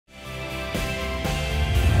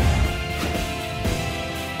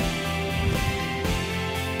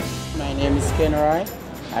name is Ken Roy,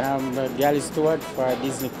 and I'm a Galley Steward for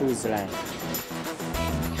Disney Cruise Line.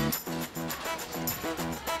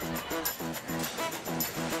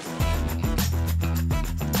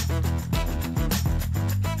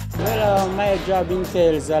 Well, my job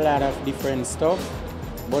entails a lot of different stuff,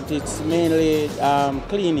 but it's mainly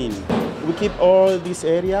cleaning. We keep all this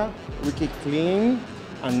area, we keep clean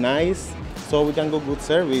and nice, so we can go good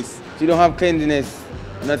service. If you don't have cleanliness,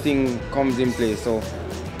 nothing comes in place. So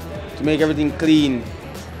to make everything clean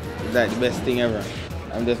is like the best thing ever.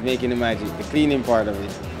 I'm just making the magic, the cleaning part of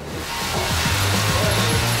it.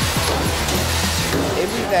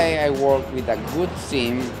 Every day I work with a good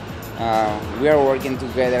team. We are working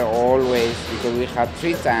together always because we have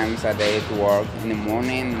 3 times a day to work, in the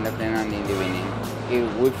morning, in the afternoon, and in the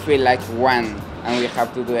evening. We feel like one, and we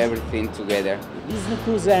have to do everything together. Disney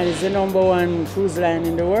Cruise Line is the #1 cruise line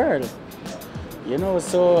in the world. You know,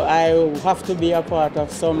 so I have to be a part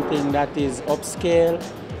of something that is upscale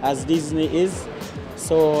as Disney is.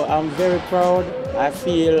 So I'm very proud. I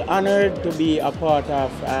feel honored to be a part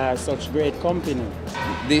of such great company.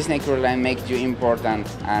 Disney Cruise Line makes you important,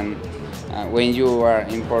 and when you are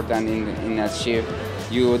important in a ship,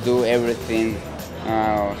 you do everything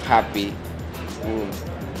happy,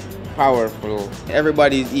 powerful.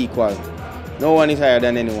 Everybody is equal. No one is higher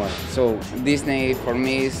than anyone. So Disney for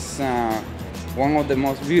me is one of the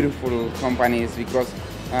most beautiful companies because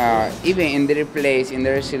even in their place, in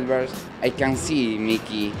their silvers, I can see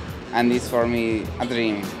Mickey, and it's for me a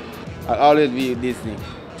dream. I'll always be Disney.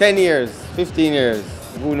 10 years, 15 years,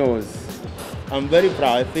 who knows? I'm very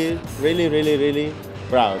proud. I feel really, really, really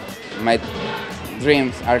proud. My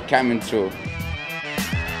dreams are coming true.